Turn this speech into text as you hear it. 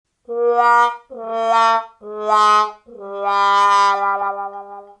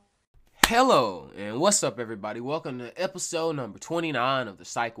Hello, and what's up, everybody? Welcome to episode number 29 of the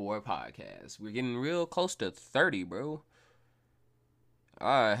Psyche Ward podcast. We're getting real close to 30, bro.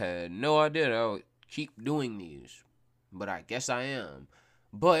 I had no idea that I would keep doing these, but I guess I am.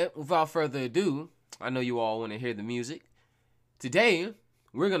 But without further ado, I know you all want to hear the music. Today,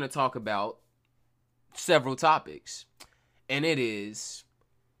 we're going to talk about several topics, and it is,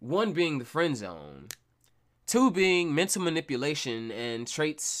 one being the friend zone, two being mental manipulation and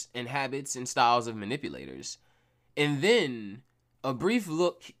traits and habits and styles of manipulators. And then a brief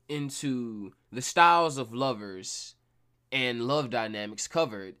look into the styles of lovers and love dynamics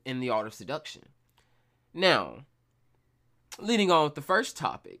covered in the art of seduction. Now, leading on with the first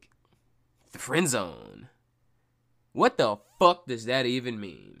topic, the friend zone. What the fuck does that even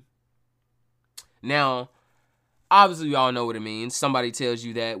mean? Now, obviously, we all know what it means. Somebody tells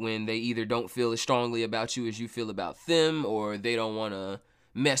you that when they either don't feel as strongly about you as you feel about them, or they don't want to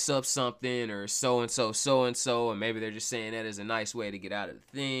mess up something, or so-and-so, and maybe they're just saying that as a nice way to get out of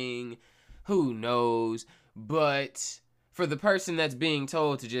the thing. Who knows? But for the person that's being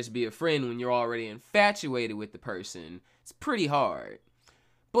told to just be a friend when you're already infatuated with the person, it's pretty hard.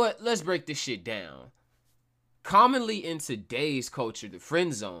 But let's break this shit down. Commonly in today's culture, the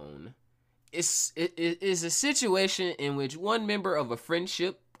friend zone is a situation in which one member of a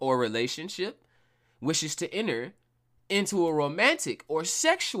friendship or relationship wishes to enter into a romantic or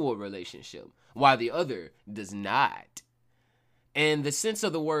sexual relationship, while the other does not. And the sense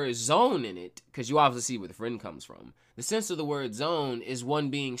of the word zone in it, because you obviously see where the friend comes from, the sense of the word zone is one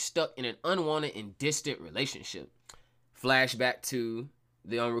being stuck in an unwanted and distant relationship. Flashback to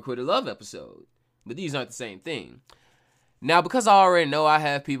the Unrequited Love episode. But these aren't the same thing. Now, because I already know I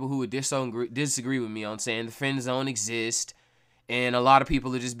have people who would disagree with me on saying the friend zone exists, and a lot of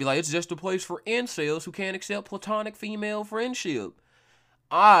people would just be like, it's just a place for incels who can't accept platonic female friendship.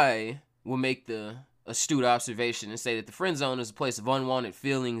 I will make the astute observation and say that the friend zone is a place of unwanted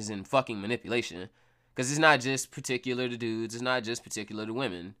feelings and fucking manipulation, because it's not just particular to dudes, it's not just particular to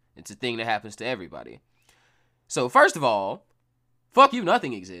women. It's a thing that happens to everybody. So, first of all, fuck you,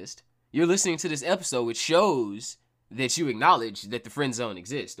 nothing exists. You're listening to this episode, which shows that you acknowledge that the friend zone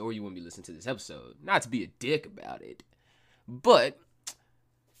exists, or you wouldn't be listening to this episode. Not to be a dick about it, but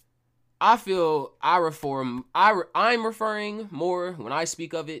I feel I'm referring more, when I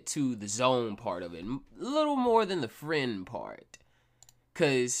speak of it, to the zone part of it, a little more than the friend part,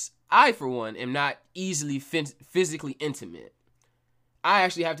 because I, for one, am not easily physically intimate. I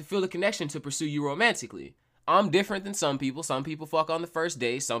actually have to feel a connection to pursue you romantically. I'm different than some people. Some people fuck on the first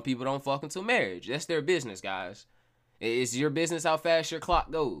date. Some people don't fuck until marriage. That's their business, guys. It's your business how fast your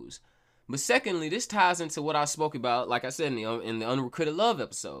clock goes. But secondly, this ties into what I spoke about, like I said, in the Unrequited Love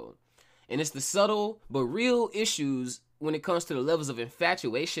episode. And it's the subtle but real issues when it comes to the levels of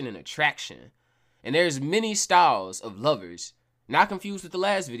infatuation and attraction. And there's many styles of lovers, not confused with the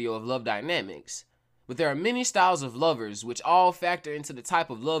last video of love dynamics. But there are many styles of lovers which all factor into the type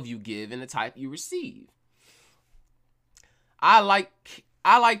of love you give and the type you receive. I like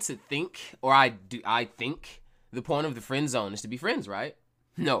to think, or I think, the point of the friend zone is to be friends, right?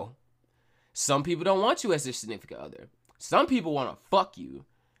 No. Some people don't want you as their significant other. Some people want to fuck you.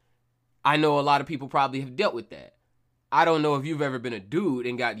 I know a lot of people probably have dealt with that. I don't know if you've ever been a dude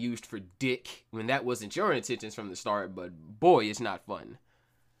and got used for dick when that wasn't your intentions from the start, but boy, it's not fun.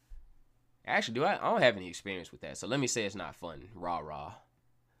 Actually, I don't have any experience with that, so let me say it's not fun. Rah.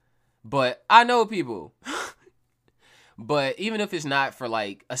 But I know people. But even if it's not for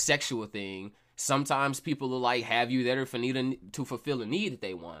like a sexual thing, sometimes people will like have you there to fulfill a need that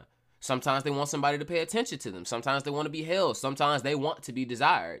they want. Sometimes they want somebody to pay attention to them. Sometimes they want to be held. Sometimes they want to be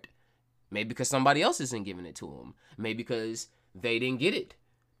desired. Maybe because somebody else isn't giving it to them. Maybe because they didn't get it.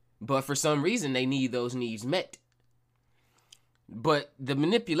 But for some reason, they need those needs met. But the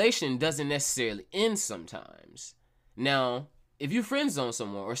manipulation doesn't necessarily end sometimes. Now, if you friend zone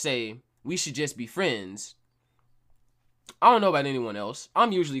someone or say, we should just be friends, I don't know about anyone else.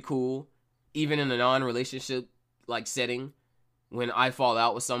 I'm usually cool, even in a non-relationship like setting, when I fall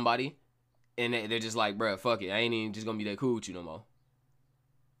out with somebody, and they're just like, bruh, fuck it, I ain't even just gonna be that cool with you no more.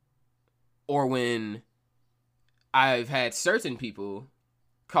 Or when I've had certain people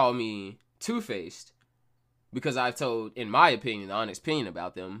call me two-faced because I've told, in my opinion, the honest opinion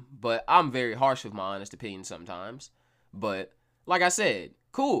about them, but I'm very harsh with my honest opinion sometimes. But like I said,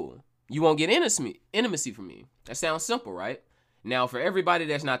 cool. You won't get intimacy from me. That sounds simple, right? Now, for everybody,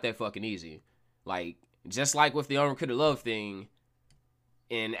 that's not that fucking easy. Like, just like with the Unrequited Love thing,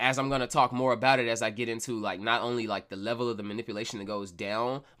 And as I'm going to talk more about it as I get into like not only like the level of the manipulation that goes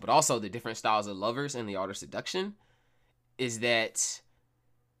down, but also the different styles of lovers and the art of seduction, is that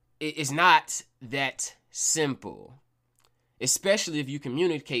it is not that simple. Especially if you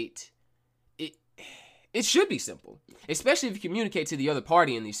communicate, it should be simple. Especially if you communicate to the other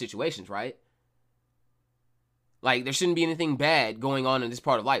party in these situations, right? Like, there shouldn't be anything bad going on in this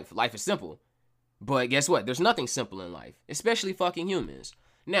part of life. Life is simple. But guess what? There's nothing simple in life, especially fucking humans.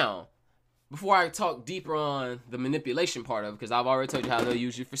 Now, before I talk deeper on the manipulation part of it, because I've already told you how they'll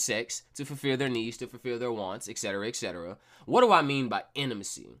use you for sex, to fulfill their needs, to fulfill their wants, etc., etc. What do I mean by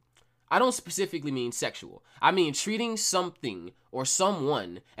intimacy? I don't specifically mean sexual. I mean treating something or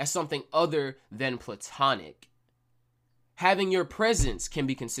someone as something other than platonic. Having your presence can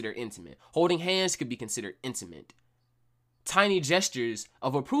be considered intimate. Holding hands could be considered intimate. Tiny gestures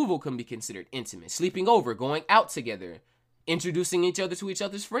of approval can be considered intimate. Sleeping over, going out together, introducing each other to each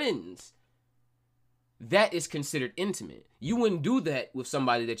other's friends. That is considered intimate. You wouldn't do that with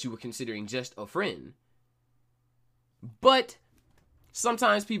somebody that you were considering just a friend. But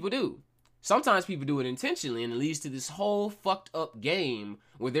sometimes people do. Sometimes people do it intentionally, and it leads to this whole fucked up game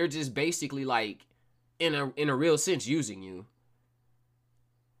where they're just basically like, in a real sense, using you.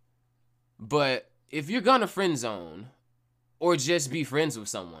 But if you're gonna friend zone or just be friends with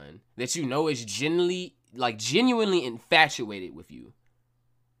someone that you know is genuinely infatuated with you,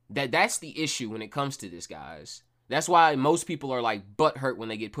 that's the issue when it comes to this, guys. That's why most people are like butthurt when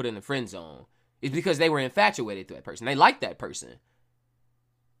they get put in the friend zone. It's because they were infatuated with that person. They like that person.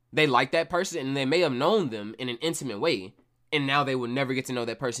 They like that person, and they may have known them in an intimate way, and now they will never get to know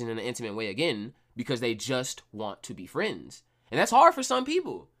that person in an intimate way again because they just want to be friends. And that's hard for some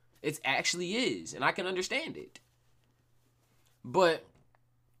people. It actually is, and I can understand it. But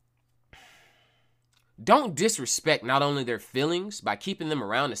don't disrespect not only their feelings by keeping them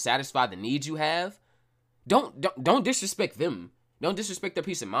around to satisfy the needs you have. Don't disrespect them. Don't disrespect their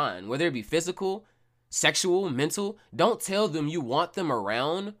peace of mind, whether it be physical, sexual, mental. Don't tell them you want them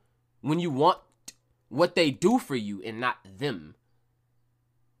around when you want what they do for you and not them.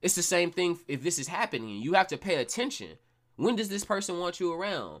 It's the same thing if this is happening. You have to pay attention. When does this person want you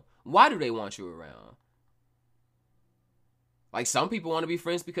around? Why do they want you around? Like, some people want to be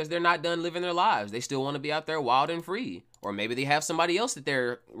friends because they're not done living their lives. They still want to be out there wild and free. Or maybe they have somebody else that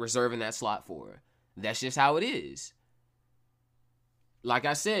they're reserving that slot for. That's just how it is. Like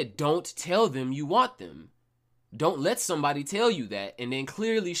I said, don't tell them you want them. Don't let somebody tell you that and then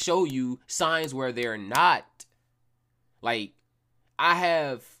clearly show you signs where they're not. Like, I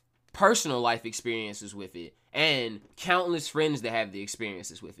have personal life experiences with it and countless friends that have the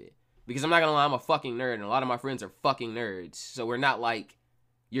experiences with it. Because I'm not gonna lie, I'm a fucking nerd, and a lot of my friends are fucking nerds. So we're not like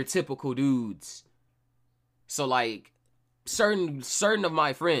your typical dudes. So like certain of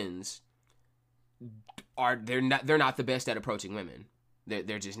my friends they're not the best at approaching women.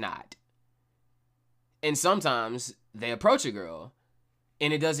 They're just not. And sometimes they approach a girl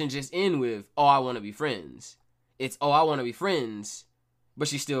and it doesn't just end with, oh, I want to be friends. It's, oh, I want to be friends, but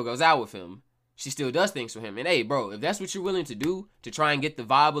she still goes out with him. She still does things for him. And hey, bro, if that's what you're willing to do to try and get the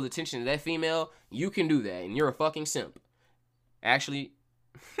viable attention of that female, you can do that. And you're a fucking simp. Actually,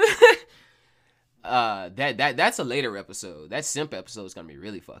 that's a later episode. That simp episode is going to be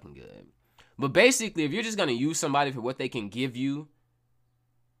really fucking good. But basically, if you're just going to use somebody for what they can give you,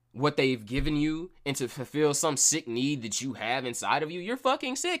 what they've given you, and to fulfill some sick need that you have inside of you, you're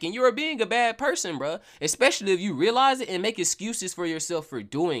fucking sick and you're being a bad person, bro. Especially if you realize it and make excuses for yourself for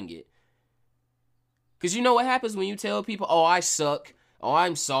doing it. Because you know what happens when you tell people, oh, I suck. Oh,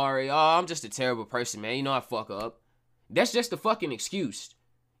 I'm sorry. Oh, I'm just a terrible person, man. You know I fuck up. That's just a fucking excuse.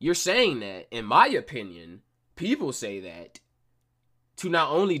 You're saying that, in my opinion, people say that to not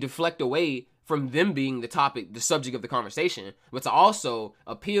only deflect away from them being the subject of the conversation, but to also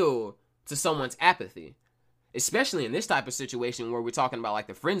appeal to someone's apathy. Especially in this type of situation where we're talking about like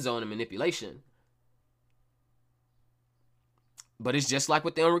the friend zone and manipulation. But it's just like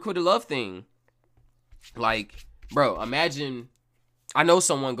with the unrequited love thing. Like, bro, imagine, I know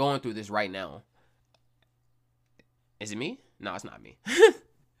someone going through this right now. Is it me? No, it's not me.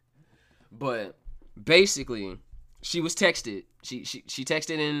 But basically, she was texted. She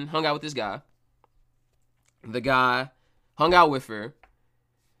texted and hung out with this guy. The guy hung out with her,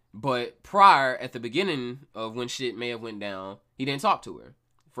 but at the beginning of when shit may have went down, he didn't talk to her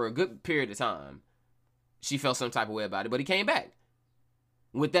for a good period of time. She felt some type of way about it, but he came back.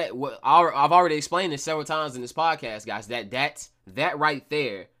 With that, I've already explained this several times in this podcast, guys, that right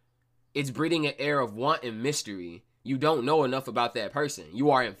there, it's breeding an air of want and mystery. You don't know enough about that person. You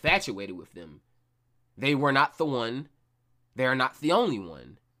are infatuated with them. They were not the one. they're not the only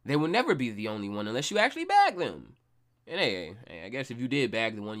one. They will never be the only one unless you actually bag them. And hey, I guess if you did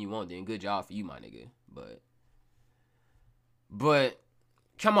bag the one you want, then good job for you, my nigga. But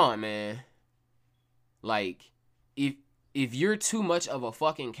come on, man. Like, if you're too much of a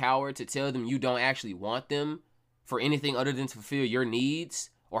fucking coward to tell them you don't actually want them for anything other than to fulfill your needs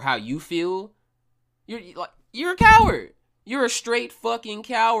or how you feel, you're a coward. You're a straight fucking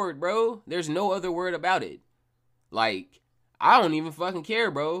coward, bro. There's no other word about it. Like, I don't even fucking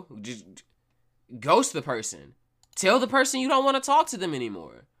care, bro. Just ghost the person. Tell the person you don't want to talk to them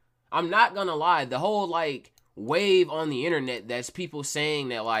anymore. I'm not gonna lie. The whole, like, wave on the internet that's people saying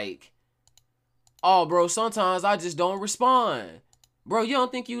that, like, oh, bro, sometimes I just don't respond. Bro, you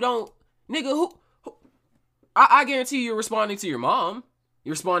don't think you don't? Nigga, who I guarantee you're responding to your mom.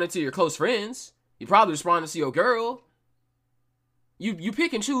 You're responding to your close friends. You're probably responding to your girl. You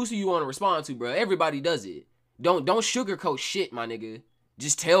pick and choose who you want to respond to, bro. Everybody does it. Don't sugarcoat shit, my nigga.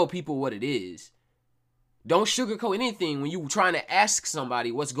 Just tell people what it is. Don't sugarcoat anything when you trying to ask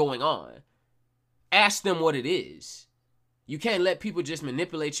somebody what's going on. Ask them what it is. You can't let people just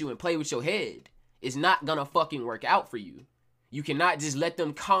manipulate you and play with your head. It's not gonna fucking work out for you. You cannot just let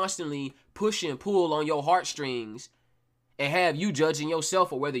them constantly push and pull on your heartstrings and have you judging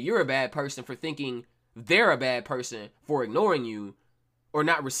yourself or whether you're a bad person for thinking they're a bad person for ignoring you or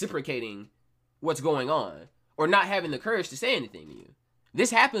not reciprocating what's going on or not having the courage to say anything to you.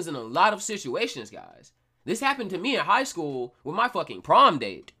 This happens in a lot of situations, guys. This happened to me in high school with my fucking prom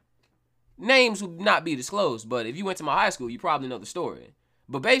date. Names would not be disclosed, but if you went to my high school, you probably know the story.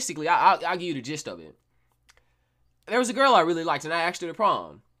 But basically, I'll give you the gist of it. There was a girl I really liked, and I asked her to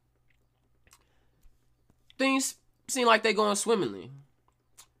prom. Things seemed like they going swimmingly.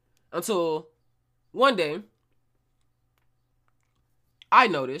 Until one day, I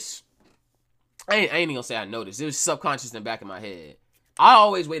noticed, I ain't even gonna say I noticed, it was subconscious in the back of my head. I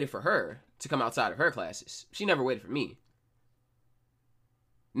always waited for her to come outside of her classes. She never waited for me.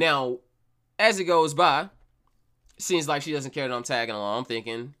 Now, as it goes by, it seems like she doesn't care that I'm tagging along. I'm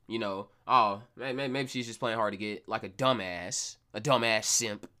thinking, you know, oh, maybe she's just playing hard to get, like a dumbass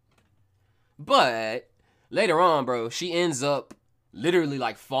simp. But later on, bro, she ends up literally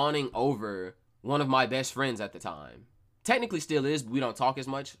like fawning over one of my best friends at the time. Technically still is, but we don't talk as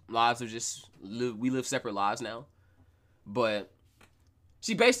much. Lives are just, we live separate lives now. But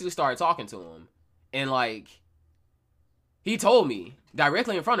she basically started talking to him. And like, he told me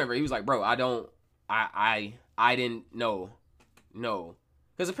directly in front of her, he was like, bro, I didn't know. No.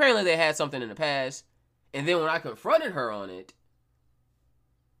 Because apparently they had something in the past. And then when I confronted her on it,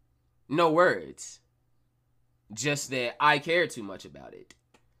 no words. Just that I care too much about it.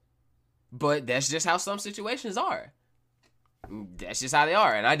 But that's just how some situations are. That's just how they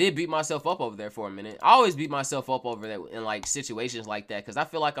are. And I did beat myself up over there for a minute. I always beat myself up over there in like situations like that. Because I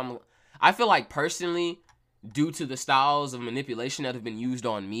feel like personally, due to the styles of manipulation that have been used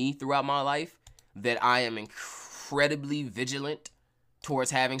on me throughout my life, that I am incredibly vigilant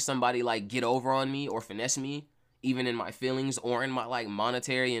towards having somebody like get over on me or finesse me, even in my feelings or in my like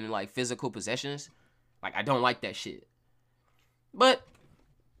monetary and like physical possessions. Like, I don't like that shit. But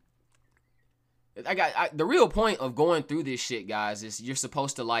the real point of going through this shit, guys, is you're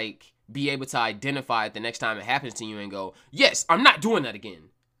supposed to like be able to identify it the next time it happens to you and go, yes, I'm not doing that again.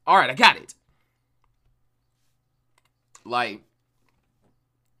 All right, I got it. Like,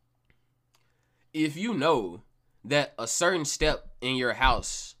 if you know that a certain step in your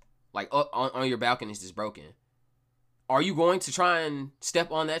house, like on your balconies, is broken, are you going to try and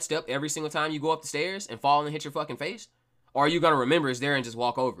step on that step every single time you go up the stairs and fall and hit your fucking face? Or are you going to remember it's there and just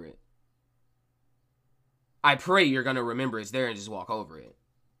walk over it? I pray you're going to remember it's there and just walk over it.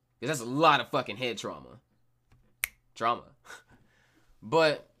 Because that's a lot of fucking head trauma.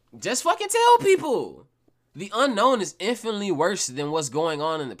 But just fucking tell people. The unknown is infinitely worse than what's going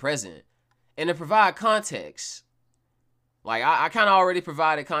on in the present. And to provide context, like I kind of already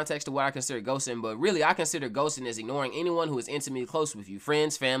provided context to what I consider ghosting, but really I consider ghosting as ignoring anyone who is intimately close with you,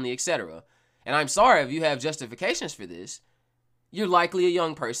 friends, family, etc. And I'm sorry if you have justifications for this. You're likely a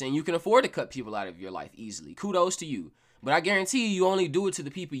young person and you can afford to cut people out of your life easily. Kudos to you. But I guarantee you only do it to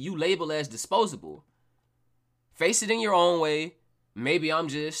the people you label as disposable. Face it in your own way. Maybe I'm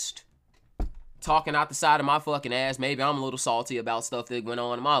just talking out the side of my fucking ass. Maybe I'm a little salty about stuff that went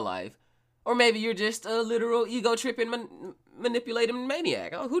on in my life. Or maybe you're just a literal ego-tripping, manipulating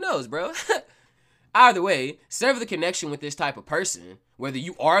maniac. Oh, who knows, bro? Either way, sever the connection with this type of person, whether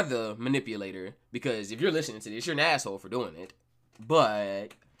you are the manipulator, because if you're listening to this, you're an asshole for doing it.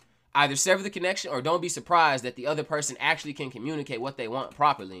 But either sever the connection or don't be surprised that the other person actually can communicate what they want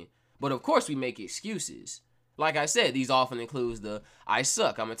properly. But of course we make excuses. Like I said, these often includes the I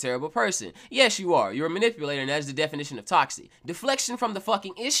suck, I'm a terrible person. Yes, you are. You're a manipulator, and that is the definition of toxic. Deflection from the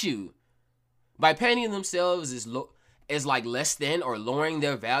fucking issue. By painting themselves as like less than or lowering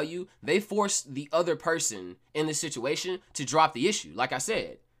their value, they force the other person in the situation to drop the issue. Like I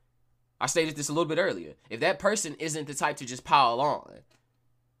said, I stated this a little bit earlier. If that person isn't the type to just pile on,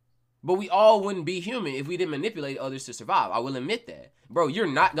 but we all wouldn't be human if we didn't manipulate others to survive. I will admit that. Bro, you're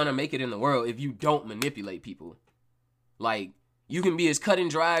not going to make it in the world if you don't manipulate people. Like, you can be as cut and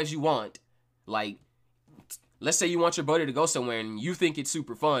dry as you want. Like, let's say you want your buddy to go somewhere and you think it's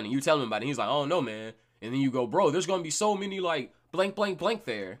super fun and you tell him about it. And he's like, oh no, man. And then you go, bro, there's going to be so many like blank, blank, blank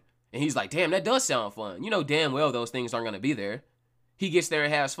there. And he's like, damn, that does sound fun. You know damn well those things aren't going to be there. He gets there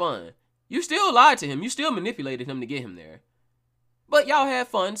and has fun. You still lied to him. You still manipulated him to get him there. But y'all had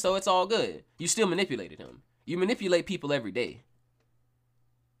fun, so it's all good. You still manipulated him. You manipulate people every day.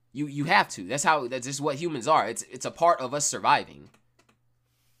 You have to. That's just what humans are. It's a part of us surviving.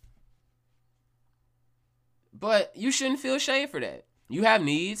 But you shouldn't feel shame for that. You have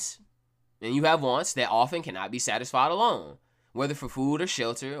needs and you have wants that often cannot be satisfied alone. Whether for food or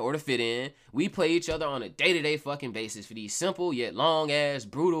shelter or to fit in, we play each other on a day-to-day fucking basis for these simple yet long-ass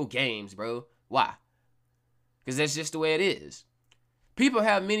brutal games, bro. Why? Because that's just the way it is. People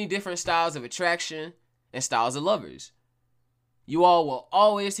have many different styles of attraction and styles of lovers. You all will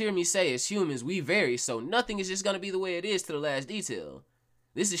always hear me say, as humans, we vary, so nothing is just going to be the way it is to the last detail.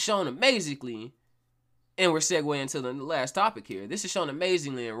 This is shown amazingly, and we're segueing into the last topic here. This is shown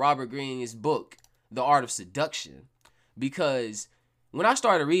amazingly in Robert Greene's book, The Art of Seduction. Because when I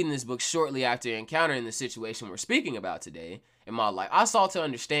started reading this book shortly after encountering the situation we're speaking about today in my life, I sought to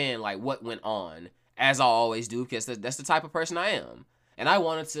understand like what went on, as I always do, because that's the type of person I am. And I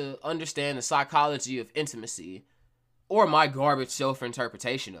wanted to understand the psychology of intimacy, or my garbage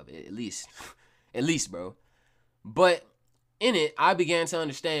self-interpretation of it, at least. At least, bro. But in it, I began to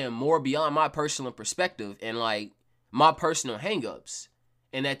understand more beyond my personal perspective and like my personal hangups.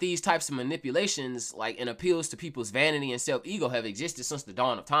 And that these types of manipulations, like, and appeals to people's vanity and self-ego have existed since the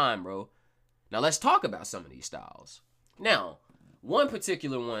dawn of time, bro. Now, let's talk about some of these styles. Now, one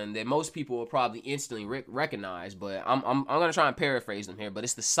particular one that most people will probably instantly recognize, but I'm going to try and paraphrase them here, but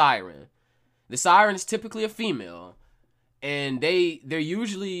it's the siren. The siren is typically a female, and they're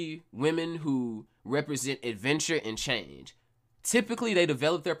usually women who represent adventure and change. Typically, they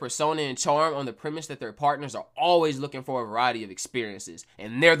develop their persona and charm on the premise that their partners are always looking for a variety of experiences,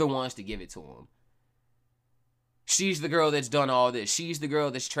 and they're the ones to give it to them. She's the girl that's done all this. She's the girl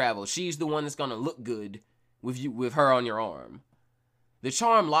that's traveled. She's the one that's gonna look good with her on your arm. The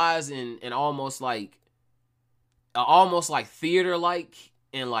charm lies in almost like theater-like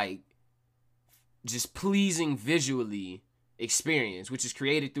and like just pleasing visually experience, which is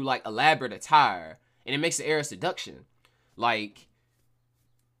created through like elaborate attire, and it makes the air of seduction. Like,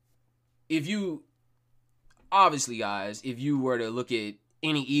 if you, obviously guys, if you were to look at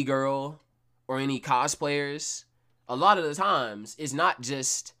any e-girl or any cosplayers, a lot of the times, it's not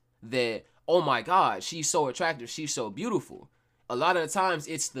just that, oh my god, she's so attractive, she's so beautiful. A lot of the times,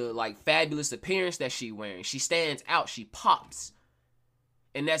 it's the, like, fabulous appearance that she's wearing. She stands out, she pops.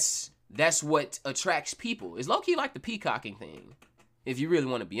 And that's what attracts people. It's low-key like the peacocking thing, if you really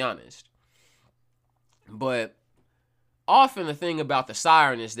want to be honest. But often the thing about the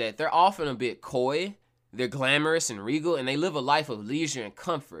siren is that they're often a bit coy, they're glamorous and regal, and they live a life of leisure and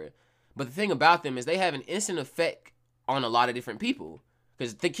comfort. But the thing about them is they have an instant effect on a lot of different people.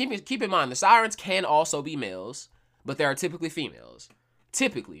 Because keep in mind, the sirens can also be males, but they are typically females.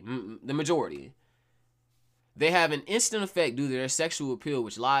 Typically, the majority. They have an instant effect due to their sexual appeal,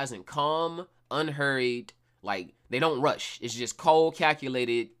 which lies in calm, unhurried, like, they don't rush. It's just cold,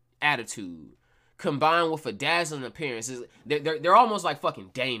 calculated attitude, combined with a dazzling appearance. They're almost like fucking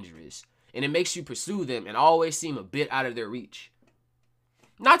dangerous, and it makes you pursue them and always seem a bit out of their reach.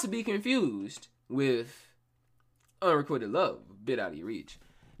 Not to be confused with unrequited love, a bit out of your reach.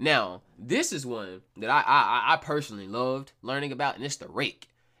 Now, this is one that I personally loved learning about, and it's the rake.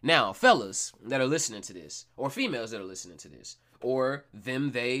 Now, fellas that are listening to this, or females that are listening to this, or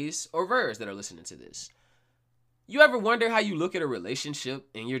them, theys, or hers that are listening to this, you ever wonder how you look at a relationship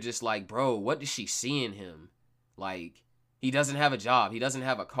and you're just like, bro, what does she see in him? Like, he doesn't have a job, he doesn't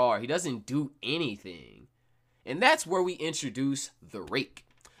have a car, he doesn't do anything. And that's where we introduce the rake.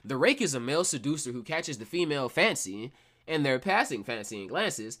 The rake is a male seducer who catches the female fancy and their passing fancying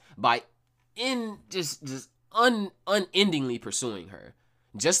glances by unendingly pursuing her.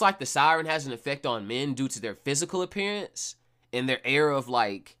 Just like the siren has an effect on men due to their physical appearance and their air of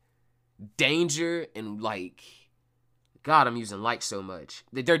like danger and like, God, I'm using like so much.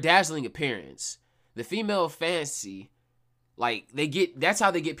 Their dazzling appearance. The female fantasy, like, that's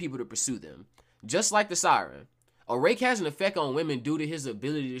how they get people to pursue them. Just like the siren, a rake has an effect on women due to his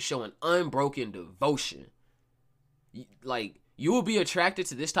ability to show an unbroken devotion. Like, you will be attracted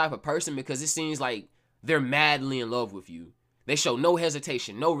to this type of person because it seems like they're madly in love with you. They show no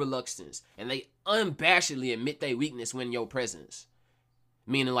hesitation, no reluctance, and they unabashedly admit their weakness when in your presence.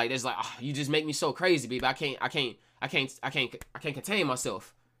 Meaning, like, there's like, oh, you just make me so crazy, baby. I can't contain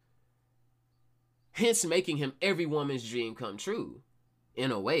myself. Hence, making him every woman's dream come true.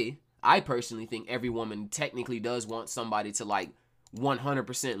 In a way, I personally think every woman technically does want somebody to, like,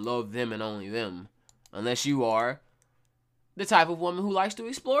 100% love them and only them. Unless you are the type of woman who likes to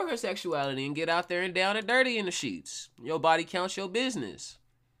explore her sexuality and get out there and down and dirty in the sheets. Your body counts your business.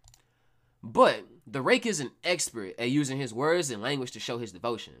 But the rake is an expert at using his words and language to show his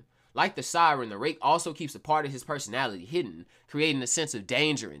devotion. Like the siren, the rake also keeps a part of his personality hidden, creating a sense of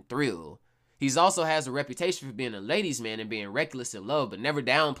danger and thrill. He also has a reputation for being a ladies' man and being reckless in love, but never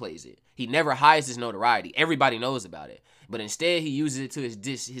downplays it. He never hides his notoriety. Everybody knows about it. But instead, he uses it to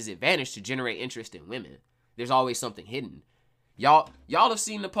his advantage to generate interest in women. There's always something hidden. Y'all have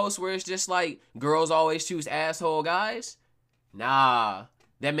seen the post where it's just like, girls always choose asshole guys? Nah,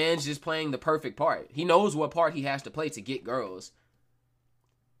 that man's just playing the perfect part. He knows what part he has to play to get girls.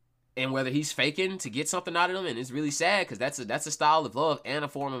 And whether he's faking to get something out of them, and it's really sad because that's a style of love and a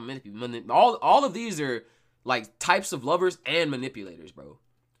form of manipulation. All of these are like types of lovers and manipulators, bro.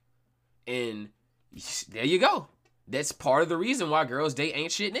 And there you go. That's part of the reason why girls date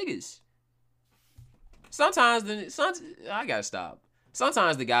ain't shit niggas. Sometimes I gotta stop.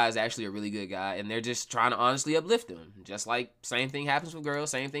 Sometimes the guy is actually a really good guy, and they're just trying to honestly uplift them. Just like same thing happens with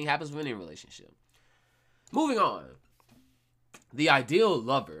girls, same thing happens with any relationship. Moving on. The ideal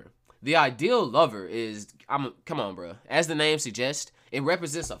lover. The ideal lover is, come on, bro. As the name suggests, it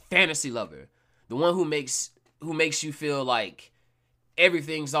represents a fantasy lover. The one who makes you feel like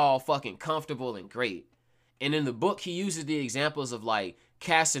everything's all fucking comfortable and great. And in the book, he uses the examples of like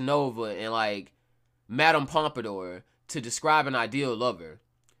Casanova and like Madame Pompadour to describe an ideal lover.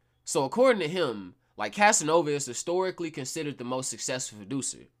 So according to him, like Casanova is historically considered the most successful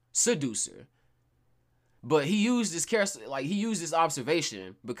seducer. But he used this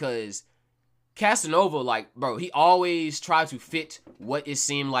observation because Casanova, like, bro, he always tried to fit what it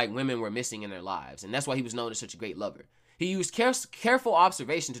seemed like women were missing in their lives. And that's why he was known as such a great lover. He used careful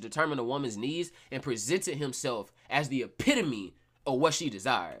observation to determine a woman's needs and presented himself as the epitome of what she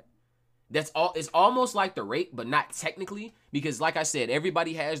desired. It's almost like the rake, but not technically, because like I said,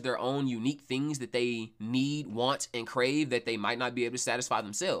 everybody has their own unique things that they need, want, and crave that they might not be able to satisfy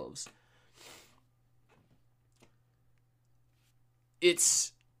themselves.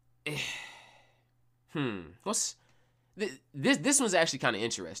 It's this one's actually kind of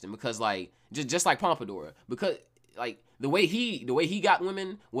interesting because like just like Pompadour, because like the way he got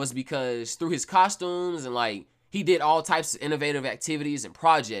women was because through his costumes and like he did all types of innovative activities and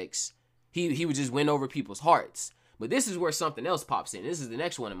projects, he would just win over people's hearts. But this is where something else pops in. This is the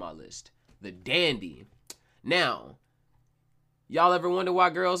next one on my list, the dandy. Now, y'all ever wonder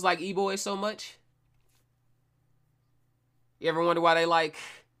why girls like e-boys so much? You ever wonder why they like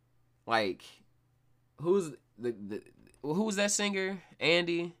who's that singer?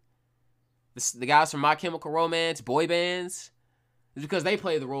 Andy? The guys from My Chemical Romance, boy bands? It's because they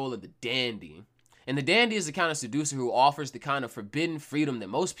play the role of the dandy. And the dandy is the kind of seducer who offers the kind of forbidden freedom that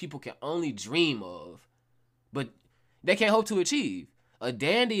most people can only dream of, but they can't hope to achieve. A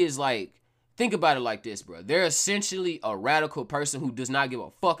dandy is like, think about it like this, bro. They're essentially a radical person who does not give a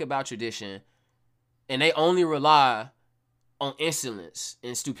fuck about tradition, and they only rely on insolence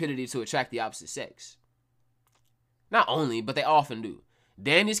and stupidity to attract the opposite sex. Not only, but they often do.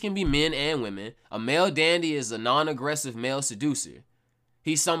 Dandies can be men and women. A male dandy is a non-aggressive male seducer.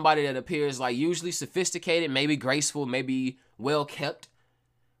 He's somebody that appears like usually sophisticated, maybe graceful, maybe well kept.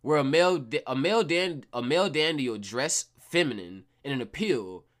 Where a male dandy will dress feminine in an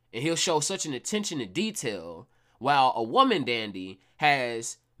appeal, and he'll show such an attention to detail, while a woman dandy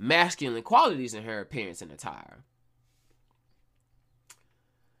has masculine qualities in her appearance and attire.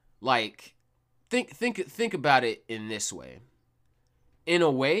 Like, think about it in this way. In a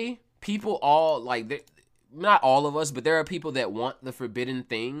way, people all, like, not all of us, but there are people that want the forbidden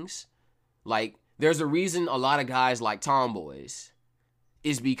things. Like, there's a reason a lot of guys like tomboys.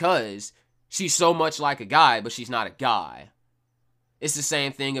 Is because she's so much like a guy, but she's not a guy. It's the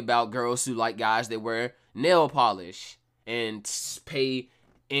same thing about girls who like guys that wear nail polish and pay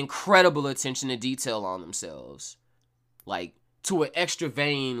incredible attention to detail on themselves. Like, to an extra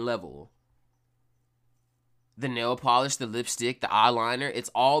vain level. The nail polish, the lipstick, the eyeliner,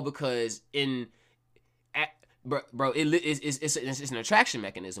 it's all because in bro, it's an attraction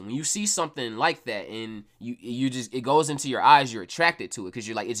mechanism. When you see something like that and you just, it goes into your eyes, you're attracted to it because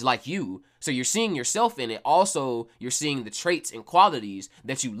you're like, it's like you. So you're seeing yourself in it. Also, you're seeing the traits and qualities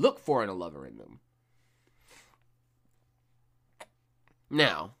that you look for in a lover in them.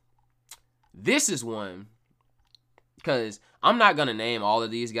 Now, this is one, because I'm not going to name all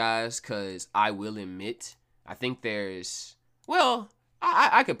of these guys, because I will admit, I think there's, well,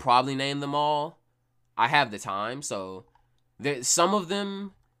 I could probably name them all. I have the time, so some of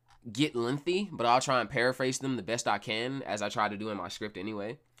them get lengthy, but I'll try and paraphrase them the best I can, as I try to do in my script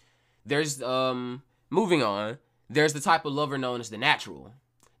anyway. There's, moving on, there's the type of lover known as the natural.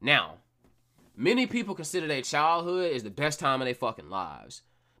 Now, many people consider their childhood is the best time of their fucking lives,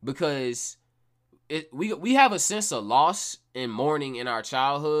 because we have a sense of loss and mourning in our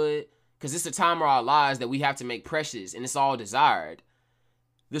childhood, because it's a time of our lives that we have to make precious, and it's all desired.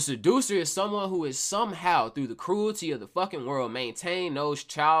 The seducer is someone who is somehow, through the cruelty of the fucking world, maintained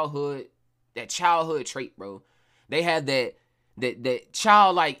that childhood trait, bro. They have that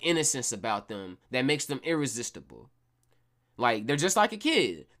childlike innocence about them that makes them irresistible. Like, they're just like a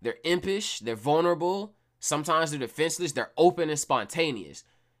kid. They're impish, they're vulnerable, sometimes they're defenseless, they're open and spontaneous.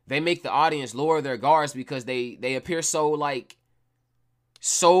 They make the audience lower their guards because they appear so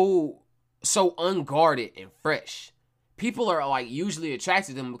unguarded and fresh. People are like usually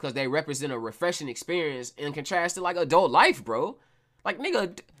attracted to them because they represent a refreshing experience in contrast to like adult life, bro. Like,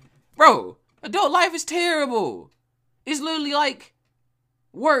 nigga, bro, adult life is terrible. It's literally like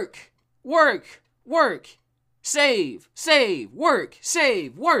work, save, work,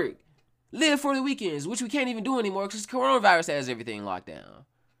 save, work, live for the weekends, which we can't even do anymore because coronavirus has everything locked down.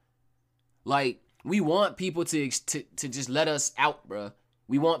 Like, we want people to just let us out, bro.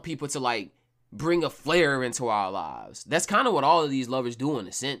 We want people to like bring a flair into our lives. That's kind of what all of these lovers do in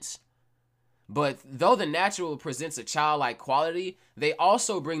a sense. But though the natural presents a childlike quality, they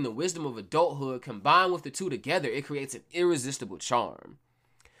also bring the wisdom of adulthood. Combined with the two together, it creates an irresistible charm.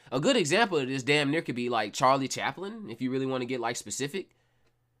 A good example of this damn near could be like Charlie Chaplin, if you really want to get like specific.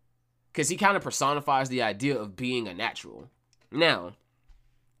 Because he kind of personifies the idea of being a natural. Now,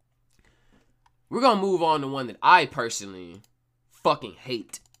 we're going to move on to one that I personally fucking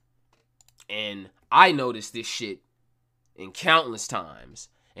hate. And I noticed this shit in countless times.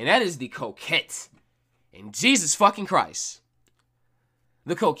 And that is the coquette. And Jesus fucking Christ.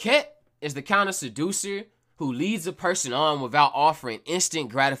 The coquette is the kind of seducer who leads a person on without offering instant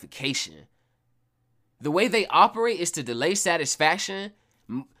gratification. The way they operate is to delay satisfaction,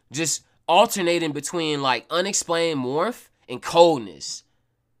 just alternating between like unexplained warmth and coldness.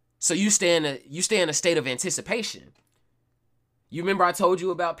 So you stay in a state of anticipation. You remember I told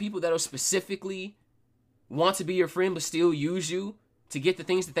you about people that'll specifically want to be your friend but still use you to get the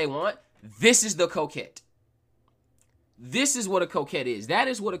things that they want? This is the coquette. This is what a coquette is. That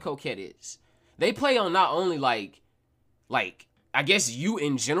is what a coquette is. They play on not only like I guess you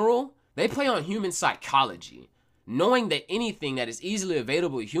in general, they play on human psychology, knowing that anything that is easily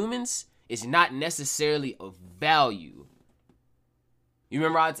available to humans is not necessarily of value. You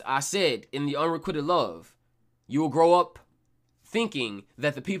remember I said in the Unrequited Love, you will grow up thinking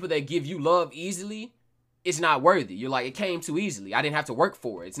that the people that give you love easily is not worthy. You're like, it came too easily. I didn't have to work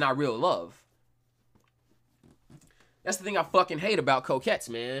for it. It's not real love. That's the thing I fucking hate about coquettes,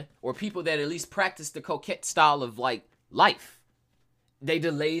 man. Or people that at least practice the coquette style of like life. They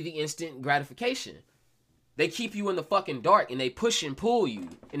delay the instant gratification. They keep you in the fucking dark and they push and pull you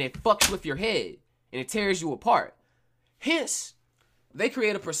and it fucks with your head and it tears you apart. Hence, they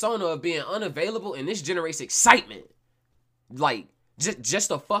create a persona of being unavailable and this generates excitement. Like,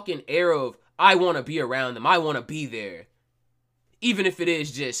 just a fucking air of, I want to be around them. I want to be there. Even if it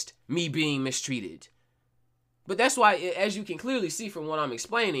is just me being mistreated. But that's why, as you can clearly see from what I'm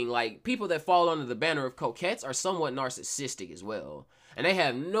explaining, like, people that fall under the banner of coquettes are somewhat narcissistic as well. And they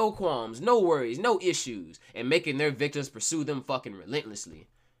have no qualms, no worries, no issues in making their victims pursue them fucking relentlessly.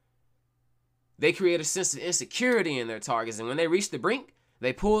 They create a sense of insecurity in their targets, and when they reach the brink,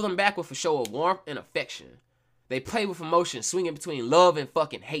 they pull them back with a show of warmth and affection. They play with emotions, swinging between love and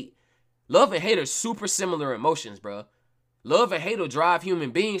fucking hate. Love and hate are super similar emotions, bro. Love and hate will drive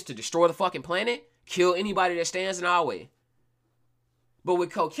human beings to destroy the fucking planet, kill anybody that stands in our way. But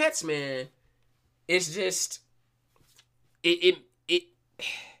with coquettes, man, it's just,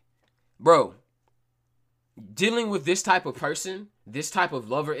 bro, dealing with this type of person, this type of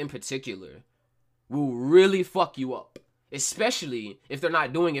lover in particular, will really fuck you up. Especially if they're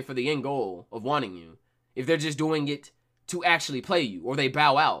not doing it for the end goal of wanting you. If they're just doing it to actually play you, or they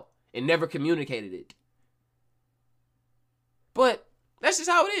bow out and never communicated it. But that's just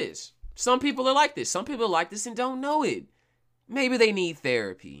how it is. Some people are like this. Some people are like this and don't know it. Maybe they need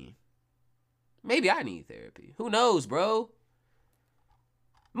therapy. Maybe I need therapy. Who knows, bro?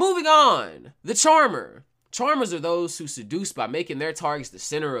 Moving on. The charmer. Charmers are those who seduce by making their targets the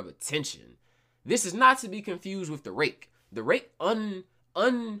center of attention. This is not to be confused with the rake. The rake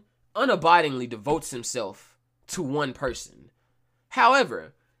unabidingly devotes himself to one person.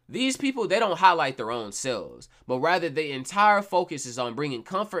 However, these people, they don't highlight their own selves, but rather their entire focus is on bringing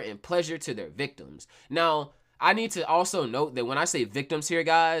comfort and pleasure to their victims. Now, I need to also note that when I say victims here,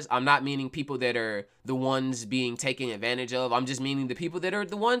 guys, I'm not meaning people that are the ones being taken advantage of. I'm just meaning the people that are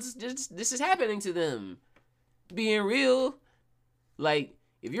the ones, this is happening to them. Being real. Like,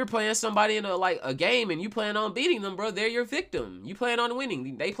 if you're playing somebody in a game and you plan on beating them, bro, they're your victim. You plan on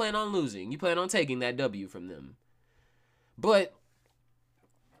winning. They plan on losing. You plan on taking that W from them. But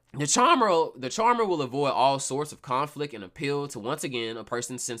the charmer will avoid all sorts of conflict and appeal to, once again, a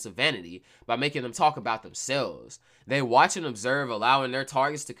person's sense of vanity by making them talk about themselves. They watch and observe, allowing their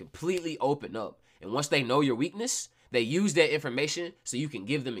targets to completely open up. And once they know your weakness, they use that information so you can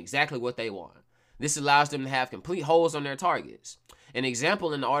give them exactly what they want. This allows them to have complete holds on their targets. An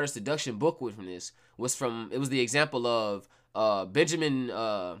example in the Art of Seduction book from this was the example of Benjamin,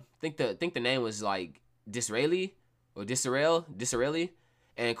 I think the name was like Disraeli or Disraeli,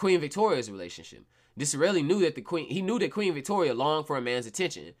 and Queen Victoria's relationship. Disraeli knew that Queen Victoria longed for a man's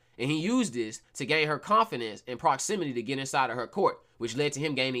attention, and he used this to gain her confidence and proximity to get inside of her court, which led to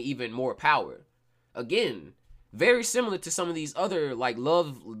him gaining even more power. Again, very similar to some of these other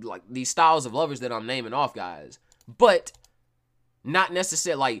these styles of lovers that I'm naming off, guys, but not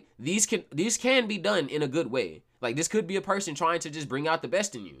necessarily these can be done in a good way. Like, this could be a person trying to just bring out the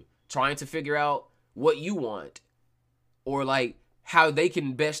best in you, trying to figure out what you want, or like how they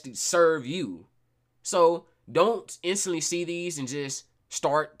can best serve you. So don't instantly see these and just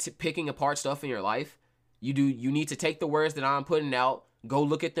start picking apart stuff in your life. You need to take the words that I'm putting out, go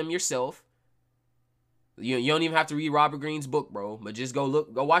look at them yourself. You don't even have to read Robert Greene's book, bro, but just go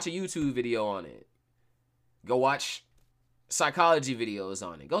watch a YouTube video on it. Go watch psychology videos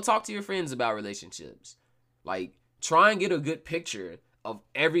on it. Go talk to your friends about relationships. Like, try and get a good picture of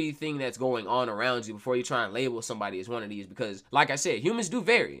everything that's going on around you before you try and label somebody as one of these, because like I said, humans do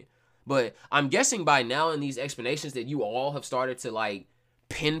vary. But I'm guessing by now in these explanations that you all have started to like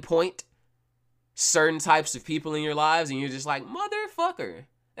pinpoint certain types of people in your lives, and you're just like, motherfucker,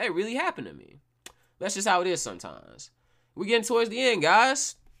 that really happened to me. That's just how it is sometimes. We're getting towards the end,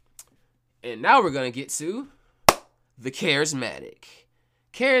 guys. And now we're going to get to the charismatic.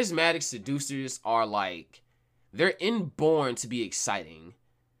 Charismatic seducers are like, they're inborn to be exciting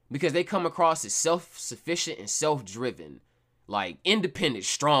because they come across as self-sufficient and self-driven, like independent,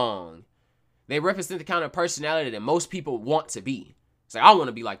 strong. They represent the kind of personality that most people want to be. It's like, I want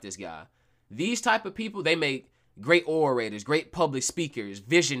to be like this guy. These type of people, they make great orators, great public speakers,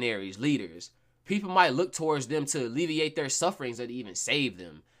 visionaries, leaders. People might look towards them to alleviate their sufferings or to even save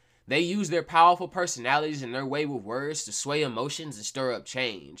them. They use their powerful personalities and their way with words to sway emotions and stir up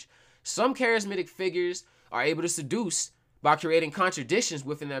change. Some charismatic figures are able to seduce by creating contradictions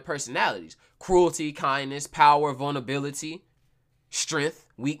within their personalities. Cruelty, kindness, power, vulnerability, strength,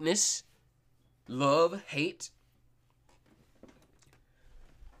 weakness, love, hate.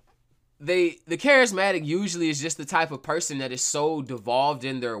 The charismatic usually is just the type of person that is so devolved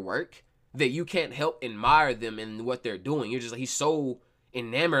in their work that you can't help admire them in what they're doing. You're just like, he's so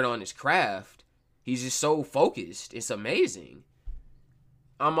enamored on his craft. He's just so focused. It's amazing.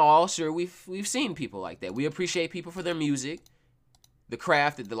 I'm all sure we've seen people like that. We appreciate people for their music, the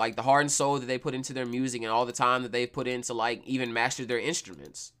craft, the heart and soul that they put into their music, and all the time that they've put into like even master their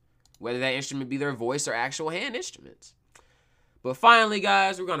instruments, whether that instrument be their voice or actual hand instruments. But finally,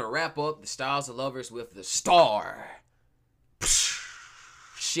 guys, we're gonna wrap up the styles of lovers with the star.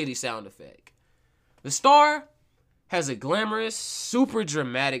 Shitty sound effect. The star has a glamorous, super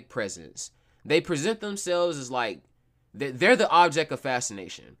dramatic presence. They present themselves as like, they're the object of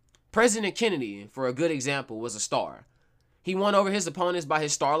fascination. President Kennedy, for a good example, was a star. He won over his opponents by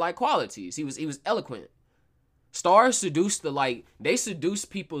his star-like qualities. He was eloquent. Stars seduce they seduce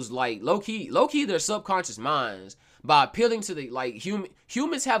people's low-key their subconscious minds by appealing to the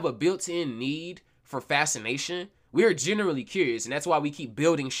humans have a built-in need for fascination. We're generally curious, and that's why we keep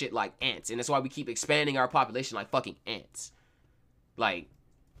building shit like ants, and that's why we keep expanding our population like fucking ants. Like,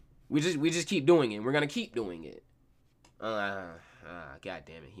 we just keep doing it. We're gonna keep doing it. God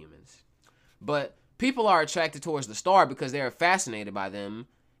damn it, humans. But people are attracted towards the star because they are fascinated by them,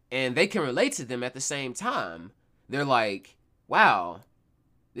 and they can relate to them at the same time. They're like, wow,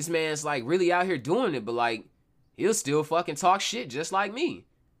 this man's like really out here doing it, but like, he'll still fucking talk shit just like me.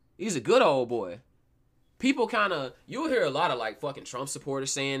 He's a good old boy. People kind of, you'll hear a lot of like fucking Trump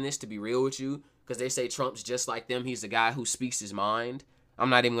supporters saying this, to be real with you, because they say Trump's just like them. He's the guy who speaks his mind.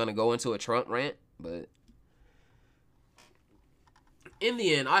 I'm not even going to go into a Trump rant, but in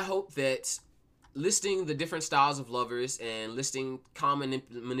the end, I hope that listing the different styles of lovers and listing common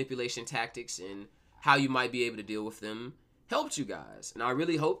manipulation tactics and how you might be able to deal with them helped you guys. And I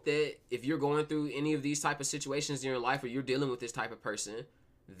really hope that if you're going through any of these type of situations in your life, or you're dealing with this type of person,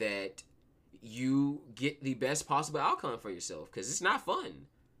 that you get the best possible outcome for yourself, because it's not fun.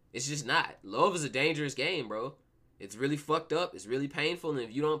 It's just not. Love is a dangerous game, bro. It's really fucked up. It's really painful, and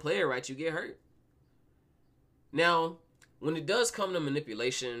if you don't play it right, you get hurt. Now, when it does come to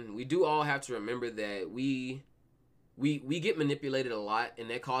manipulation, we do all have to remember that we get manipulated a lot, and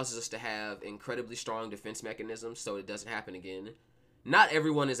that causes us to have incredibly strong defense mechanisms so it doesn't happen again. Not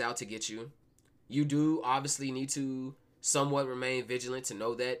everyone is out to get you. You do obviously need to somewhat remain vigilant to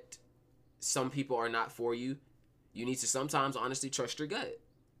know that some people are not for you. You need to sometimes honestly trust your gut.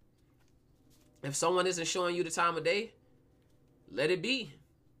 If someone isn't showing you the time of day, let it be.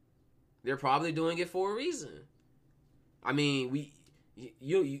 They're probably doing it for a reason. I mean,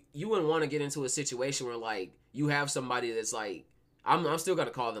 you wouldn't want to get into a situation where like you have somebody that's like, I'm still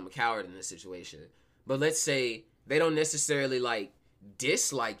gonna call them a coward in this situation, but let's say they don't necessarily like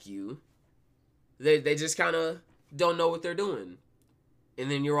dislike you. They just kind of don't know what they're doing,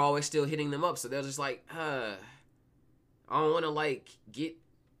 and then you're always still hitting them up, so they're just like, I don't want to like get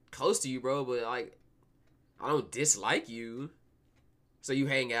close to you, bro, but like I don't dislike you. So you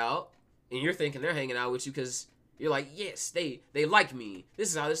hang out, and you're thinking they're hanging out with you because you're like, yes, they like me. This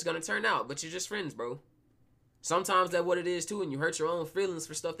is how this is going to turn out. But you're just friends, bro. Sometimes that's what it is, too, and you hurt your own feelings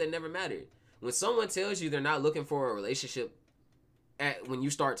for stuff that never mattered. When someone tells you they're not looking for a relationship when you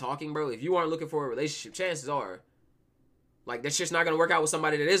start talking, bro, if you aren't looking for a relationship, chances are, like, that's just not going to work out with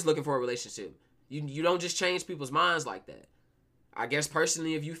somebody that is looking for a relationship. You don't just change people's minds like that. I guess,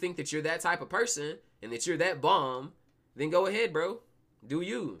 personally, if you think that you're that type of person and that you're that bomb, then go ahead, bro. Do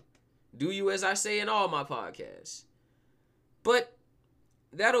you. Do you, as I say in all my podcasts. But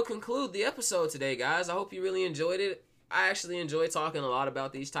that'll conclude the episode today, guys. I hope you really enjoyed it. I actually enjoy talking a lot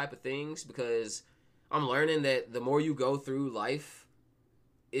about these type of things because I'm learning that the more you go through life,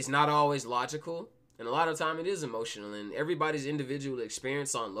 it's not always logical. And a lot of time it is emotional. And everybody's individual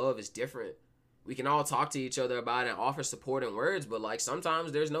experience on love is different. We can all talk to each other about it and offer support in words, but like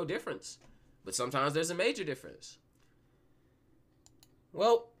sometimes there's no difference. But sometimes there's a major difference.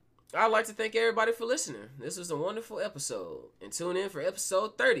 Well, I'd like to thank everybody for listening. This was a wonderful episode. And tune in for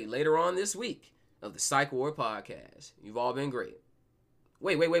episode 30 later on this week of the Psyche Ward podcast. You've all been great.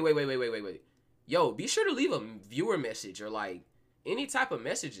 Wait. Yo, be sure to leave a viewer message or like any type of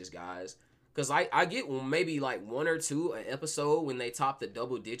messages, guys. Because I get maybe like one or two an episode when they top the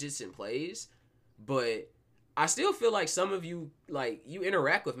double digits in plays. But I still feel like some of you, like, you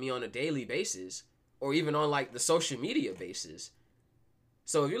interact with me on a daily basis or even on like the social media basis.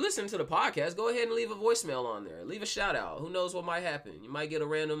 So if you're listening to the podcast, go ahead and leave a voicemail on there. Leave a shout out. Who knows what might happen? You might get a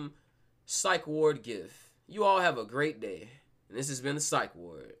random Psyche Ward gift. You all have a great day. And this has been the Psyche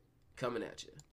Ward coming at you.